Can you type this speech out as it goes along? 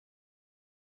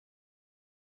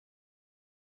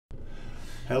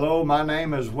Hello, my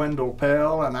name is Windell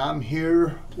Pell, and I'm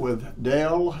here with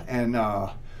Dell, and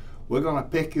we're going to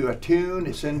pick you a tune.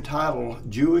 It's entitled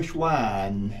 "Jewish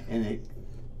Wine," and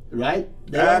right?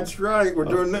 Dell? That's right. We're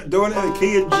doing it in the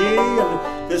key of G,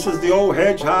 and this is the old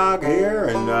hedgehog here,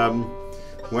 and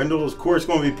Windell is, of course,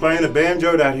 going to be playing a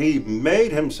banjo that he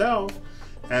made himself,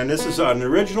 and this is an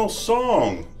original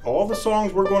song. All the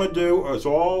songs we're going to do is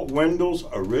all Windell's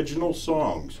original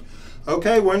songs.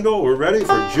 Okay, Windell, we're ready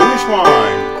for Jewish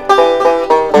Wine.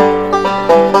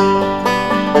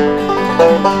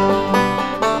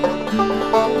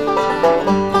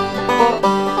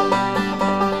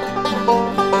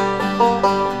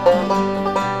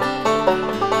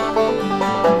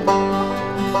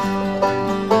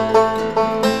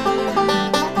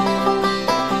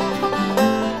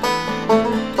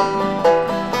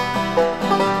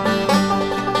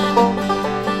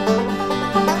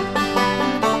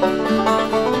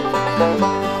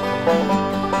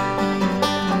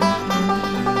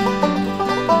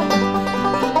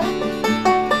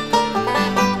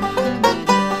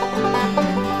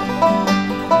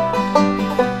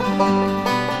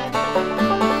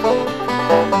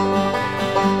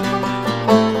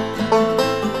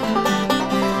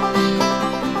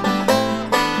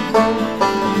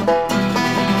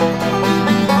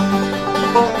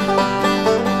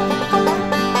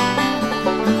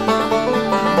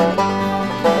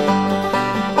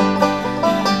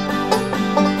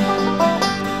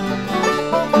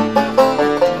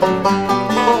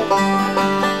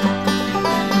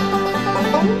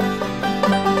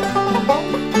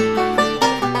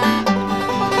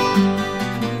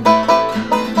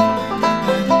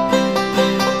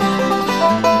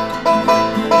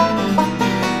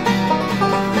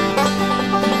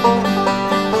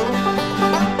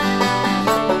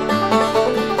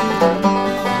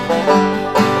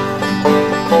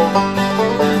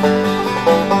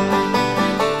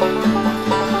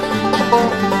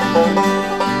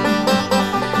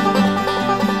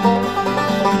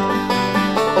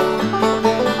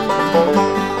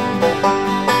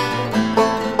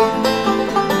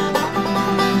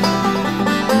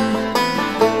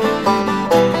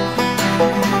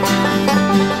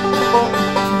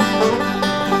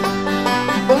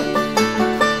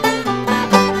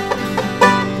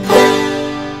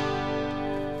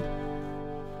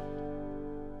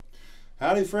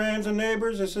 Howdy, friends and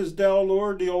neighbors. This is Del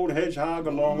Lord, the old hedgehog,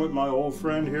 along with my old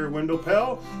friend here, Windell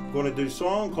Pell. I'm going to do a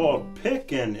song called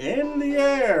Pickin' in the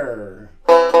Air.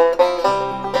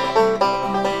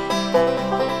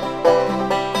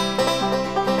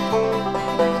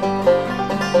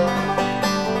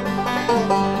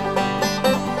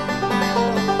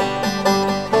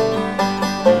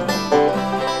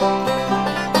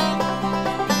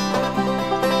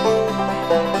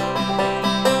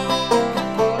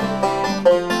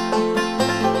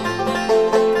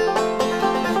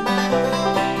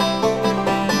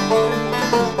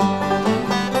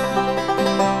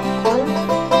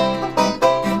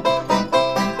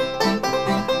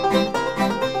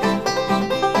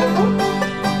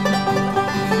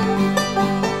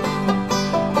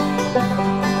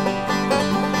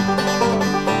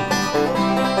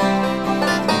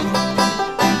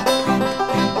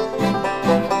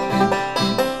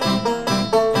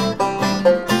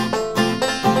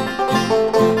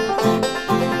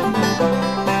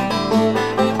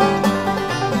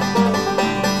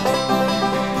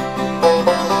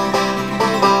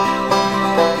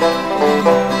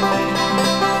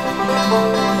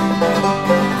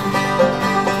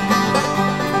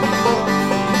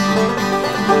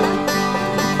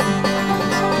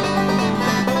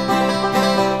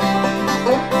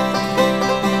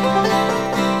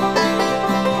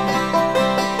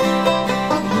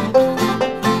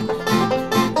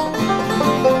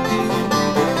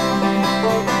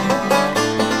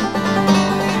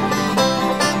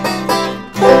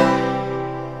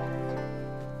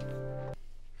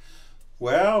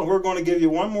 Well, we're going to give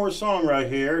you one more song right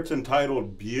here. It's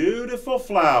entitled Beautiful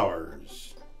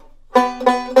Flowers.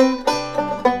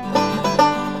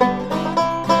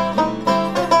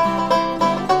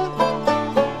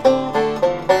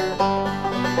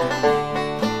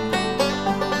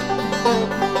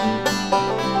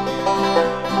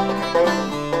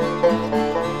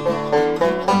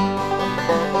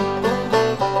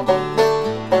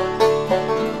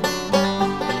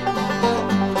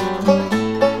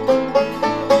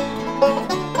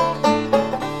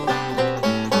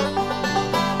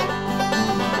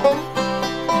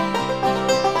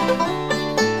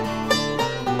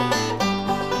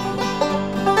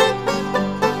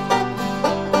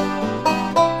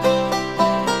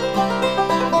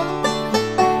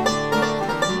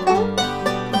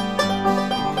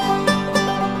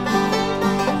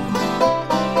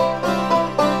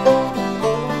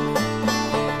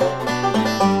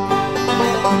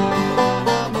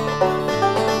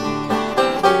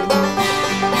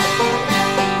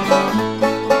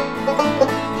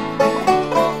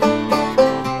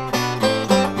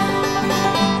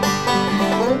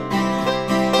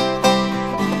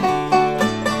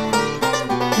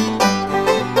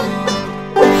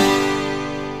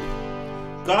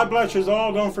 bless you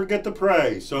all. Don't forget to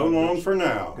pray. So long for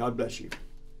now. God bless you.